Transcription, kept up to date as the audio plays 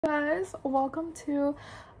Guys, welcome to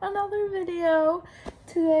another video.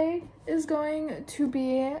 Today is going to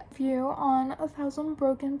be a review on 1,000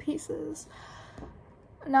 Broken Pieces.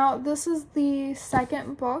 Now, this is the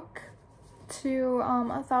second book to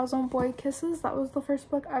 1,000 Boy Kisses. That was the first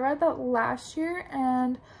book. I read that last year,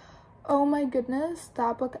 and oh my goodness,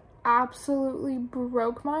 that book absolutely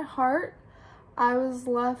broke my heart. I was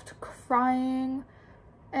left crying,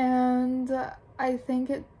 and I think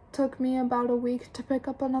it took me about a week to pick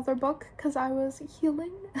up another book because I was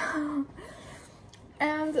healing.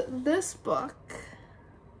 And this book,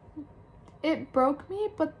 it broke me,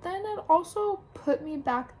 but then it also put me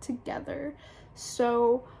back together.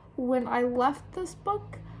 So when I left this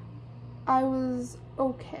book, I was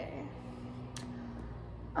okay.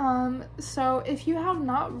 So if you have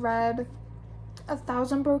not read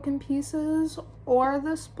 1,000 Broken Pieces or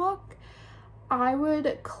this book, I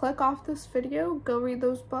would click off this video, go read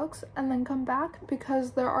those books, and then come back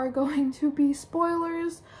because there are going to be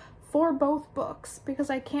spoilers for both books because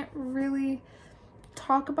I can't really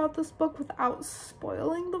talk about this book without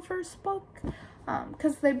spoiling the first book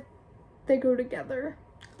because they go together.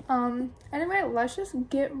 Anyway, let's just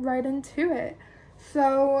get right into it.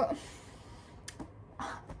 So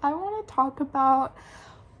I want to talk about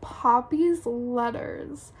Poppy's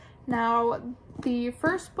letters. Now, the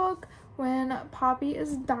first book, when Poppy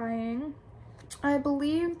is dying, I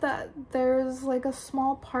believe that there's like a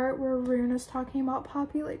small part where Rune is talking about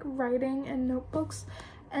Poppy like writing in notebooks,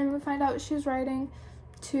 and we find out she's writing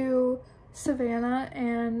to Savannah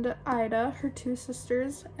and Ida, her two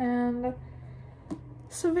sisters, and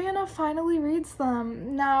Savannah finally reads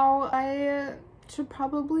them. Now, I should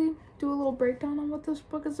probably do a little breakdown on what this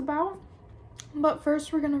book is about, but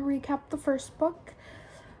first we're gonna recap the first book.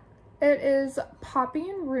 It is Poppy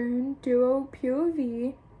and Rune duo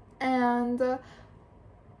POV, and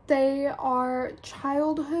they are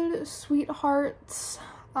childhood sweethearts.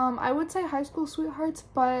 I would say high school sweethearts,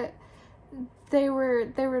 but they were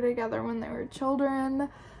together when they were children.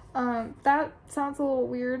 That sounds a little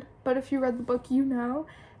weird, but if you read the book, you know.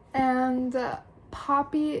 And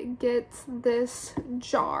Poppy gets this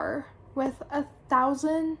jar with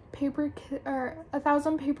 1,000 paper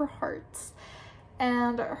hearts.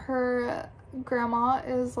 And her grandma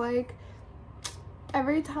is like,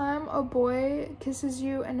 every time a boy kisses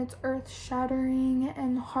you and it's earth-shattering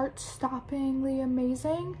and heart-stoppingly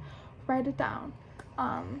amazing, write it down.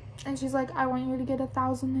 And she's like, I want you to get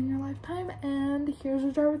 1,000 in your lifetime, and here's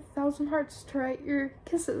a jar with 1,000 hearts to write your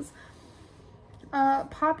kisses.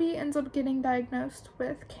 Poppy ends up getting diagnosed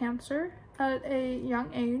with cancer at a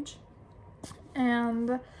young age,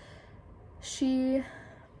 and she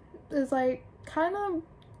is like, kind of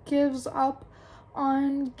gives up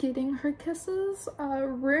on getting her kisses.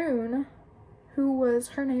 Rune, who was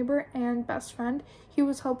her neighbor and best friend, he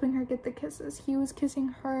was helping her get the kisses. He was kissing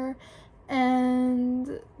her,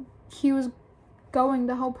 and he was going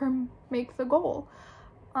to help her make the goal.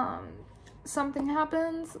 Something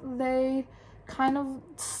happens. They kind of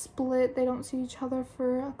split. They don't see each other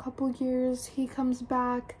for a couple years. He comes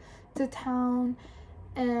back to town,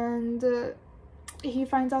 and he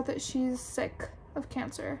finds out that she's sick of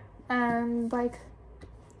cancer, and like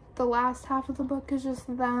the last half of the book is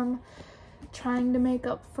just them trying to make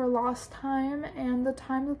up for lost time and the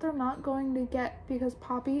time that they're not going to get because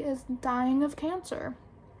Poppy is dying of cancer,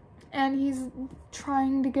 and he's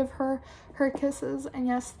trying to give her her kisses, and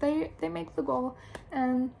yes, they make the goal,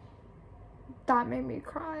 and that made me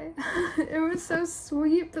cry. It was so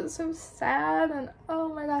sweet but so sad, and oh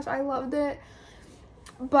my gosh, I loved it.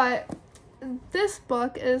 But this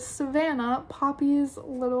book is Savannah, Poppy's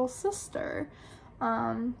little sister,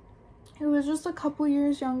 who is just a couple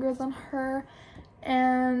years younger than her,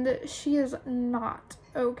 and she is not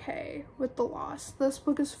okay with the loss. This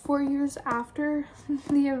book is 4 years after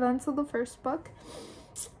the events of the first book,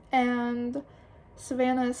 and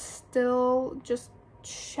Savannah is still just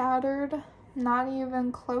shattered, not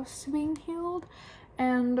even close to being healed,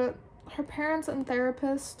 and her parents and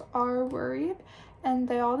therapist are worried, and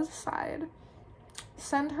they all decide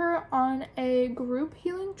send her on a group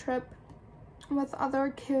healing trip with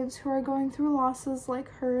other kids who are going through losses like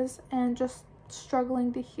hers and just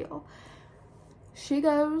struggling to heal. She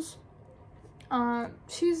goes.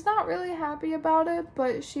 She's not really happy about it,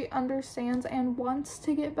 but she understands and wants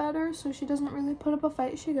to get better, so she doesn't really put up a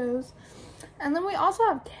fight. She goes. And then we also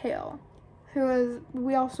have Kale,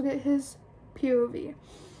 we also get his POV.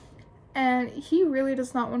 And he really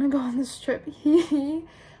does not want to go on this trip. He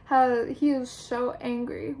is so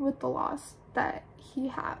angry with the loss that he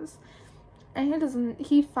has, and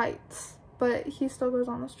he fights, but he still goes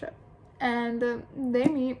on this trip. And they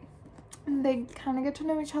meet, and they kind of get to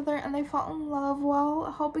know each other, and they fall in love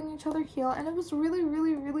while helping each other heal, and it was really,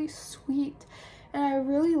 really, really sweet, and I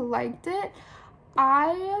really liked it.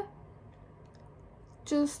 I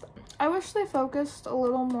wish they focused a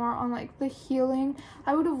little more on like the healing.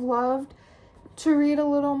 I would have loved to read a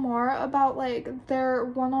little more about like their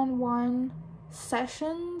one-on-one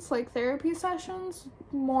sessions, like therapy sessions,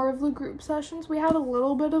 more of the group sessions. We had a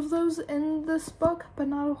little bit of those in this book, but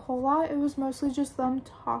not a whole lot. It was mostly just them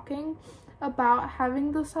talking about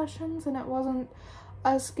having the sessions, and it wasn't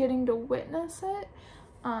us getting to witness it.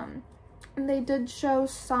 And they did show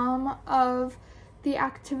some of the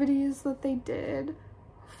activities that they did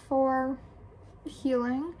for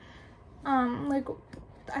healing. Like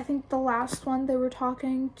I think the last one, they were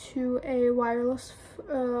talking to a wireless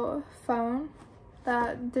phone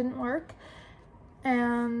that didn't work,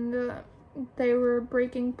 and they were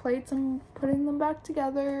breaking plates and putting them back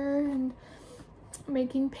together and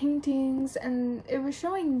making paintings, and it was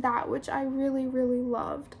showing that, which I really, really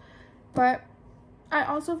loved. But I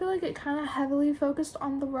also feel like it kind of heavily focused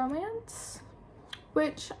on the romance,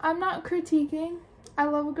 which I'm not critiquing. I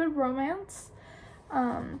love a good romance.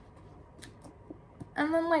 And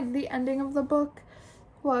then like the ending of the book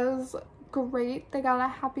was great. They got a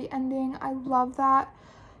happy ending. I love that.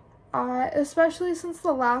 Especially since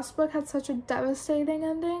the last book had such a devastating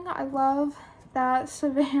ending. I love that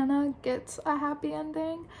Savannah gets a happy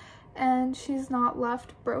ending and she's not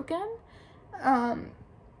left broken.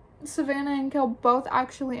 Savannah and Cale both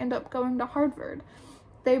actually end up going to Harvard.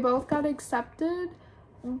 They both got accepted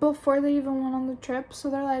before they even went on the trip, so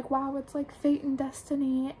they're like, wow, it's like fate and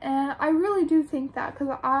destiny. And I really do think that,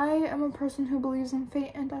 because I am a person who believes in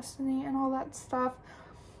fate and destiny and all that stuff.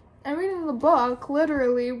 And reading the book,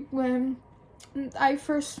 literally, when I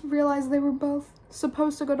first realized they were both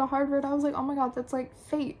supposed to go to Harvard, I was like, oh my god, that's like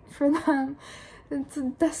fate for them. It's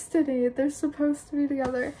destiny. They're supposed to be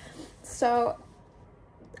together. So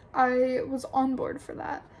I was on board for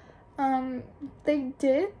that. I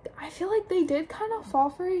feel like they did kind of fall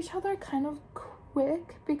for each other kind of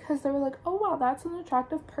quick, because they were like, oh wow, that's an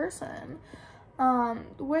attractive person.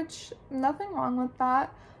 Which, nothing wrong with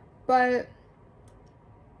that, but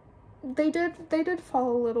they did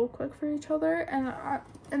fall a little quick for each other, and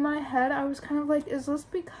in my head, I was kind of like, is this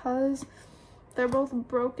because they're both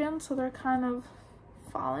broken, so they're kind of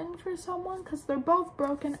falling for someone? Because they're both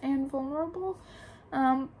broken and vulnerable.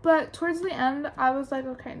 But towards the end, I was like,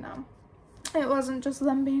 okay, no. It wasn't just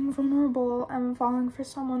them being vulnerable and falling for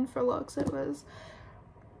someone for looks. It was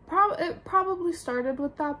it probably started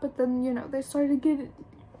with that, but then, you know, they started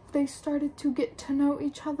to get to know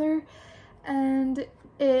each other, and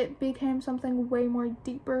it became something way more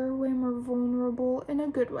deeper, way more vulnerable in a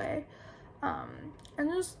good way, and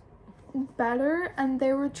just better. And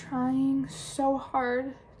they were trying so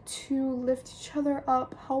hard to lift each other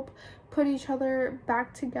up, help put each other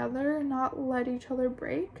back together, not let each other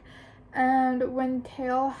break. And when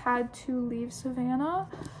Cale had to leave Savannah,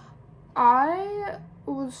 I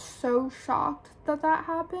was so shocked that that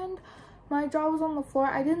happened. My jaw was on the floor.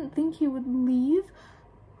 I didn't think he would leave.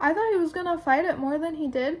 I thought he was gonna fight it more than he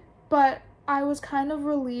did, but I was kind of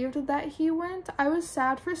relieved that he went. I was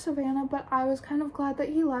sad for Savannah, but I was kind of glad that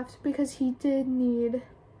he left, because he did need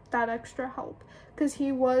that extra help, because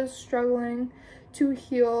he was struggling to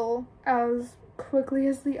heal as quickly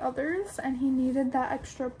as the others, and he needed that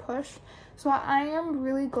extra push. So I am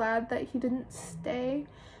really glad that he didn't stay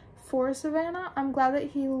for Savannah. I'm glad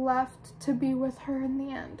that he left to be with her in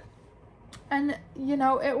the end. And, you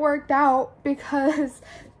know, it worked out, because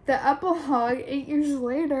the epilogue 8 years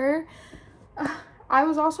later, I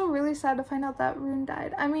was also really sad to find out that Rune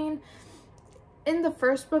died. I mean, in the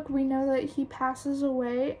first book, we know that he passes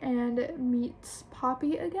away and meets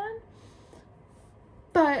Poppy again,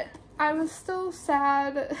 but I was still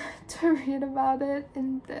sad to read about it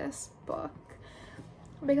in this book,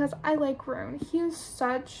 because I like Rune. He's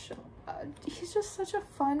just such a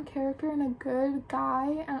fun character and a good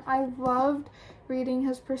guy, and I loved reading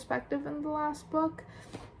his perspective in the last book,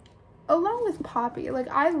 along with Poppy. Like,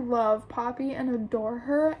 I love Poppy and adore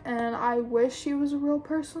her, and I wish she was a real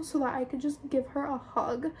person so that I could just give her a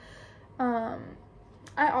hug.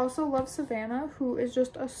 I also love Savannah, who is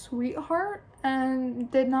just a sweetheart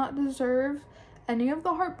and did not deserve any of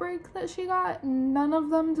the heartbreak that she got. None of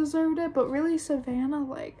them deserved it, but really Savannah,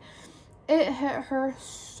 like, it hit her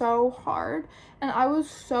so hard, and I was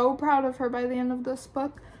so proud of her by the end of this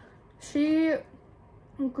book. She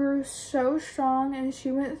grew so strong, and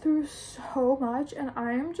she went through so much, and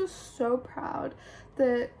I am just so proud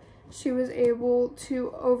that she was able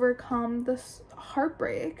to overcome this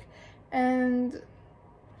heartbreak. And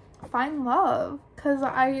find love, because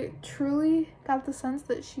I truly got the sense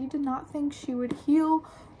that she did not think she would heal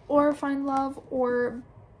or find love or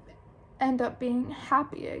end up being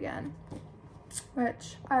happy again,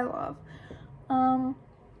 which I love.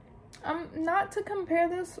 Not to compare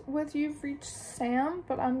this with You've Reached Sam,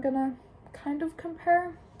 but I'm gonna kind of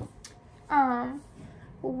compare.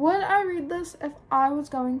 Would I read this if I was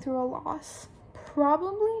going through a loss?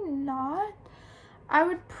 Probably not. I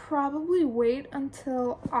would probably wait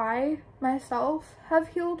until I myself have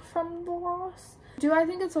healed from the loss. Do I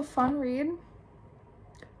think it's a fun read?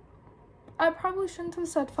 I probably shouldn't have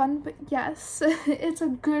said fun, but yes, it's a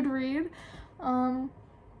good read.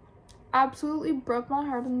 Absolutely broke my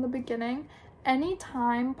heart in the beginning.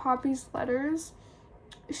 Anytime Poppy's letters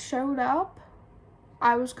showed up,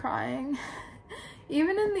 I was crying.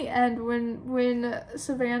 Even in the end, when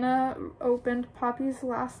Savannah opened Poppy's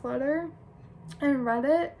last letter and read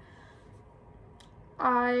it,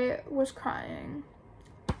 I was crying.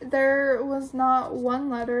 There was not one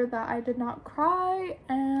letter that I did not cry,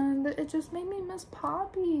 and it just made me miss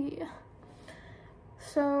Poppy.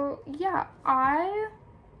 So yeah, I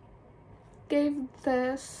gave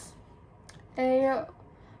this a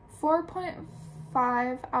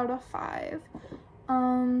 4.5 out of 5.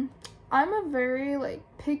 I'm a very like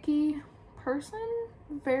picky person.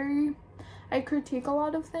 I critique a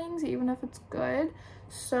lot of things even if it's good.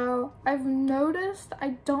 So I've noticed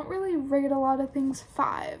I don't really rate a lot of things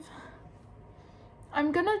 5.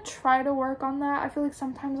 I'm gonna try to work on that. I feel like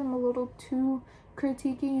sometimes I'm a little too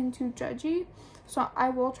critiquey and too judgy. So I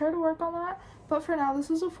will try to work on that. But for now, this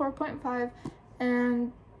is a 4.5.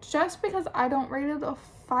 And just because I don't rate it a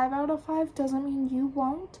 5 out of 5 doesn't mean you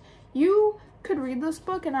won't. You could read this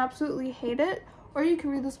book and absolutely hate it, or you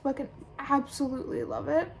could read this book and absolutely love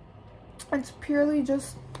it. It's purely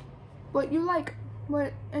just what you like,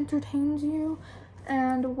 what entertains you,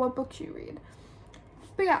 and what books you read.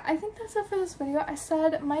 But yeah, I think that's it for this video. I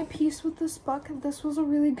said my piece with this book. This was a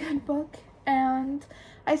really good book, and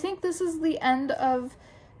I think this is the end of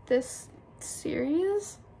this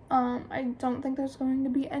series. I don't think there's going to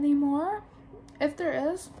be any more. If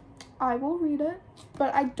there is, I will read it,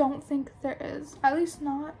 but I don't think there is, at least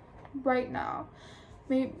not right now.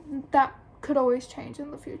 Maybe that could always change in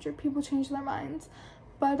the future. People change their minds.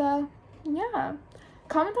 But yeah,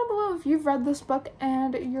 comment down below if you've read this book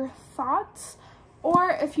and your thoughts, or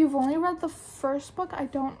if you've only read the first book. I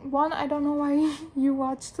don't know why you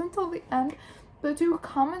watched until the end, but do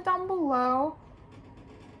comment down below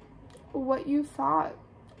what you thought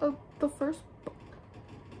of the first book.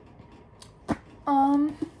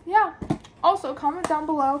 Yeah, also comment down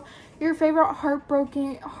below your favorite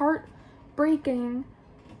heartbreaking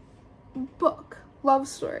book, love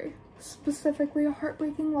story, specifically a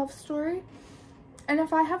heartbreaking love story. And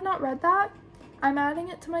if I have not read that, I'm adding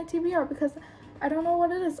it to my TBR because I don't know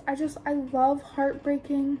what it is. I love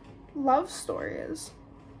heartbreaking love stories.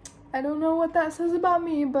 I don't know what that says about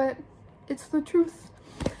me, but it's the truth.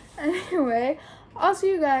 Anyway, I'll see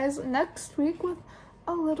you guys next week with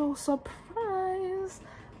a little surprise.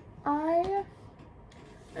 I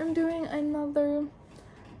am doing another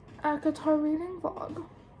ACOTAR reading vlog.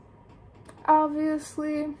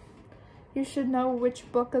 Obviously, you should know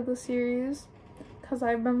which book of the series, because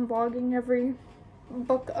I've been vlogging every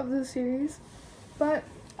book of the series. But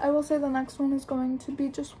I will say the next one is going to be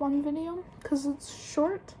just one video, because it's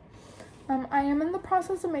short. I am in the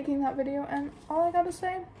process of making that video, and all I gotta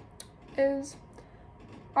say is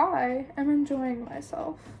I am enjoying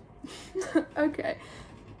myself. Okay,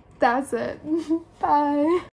 that's it. Bye.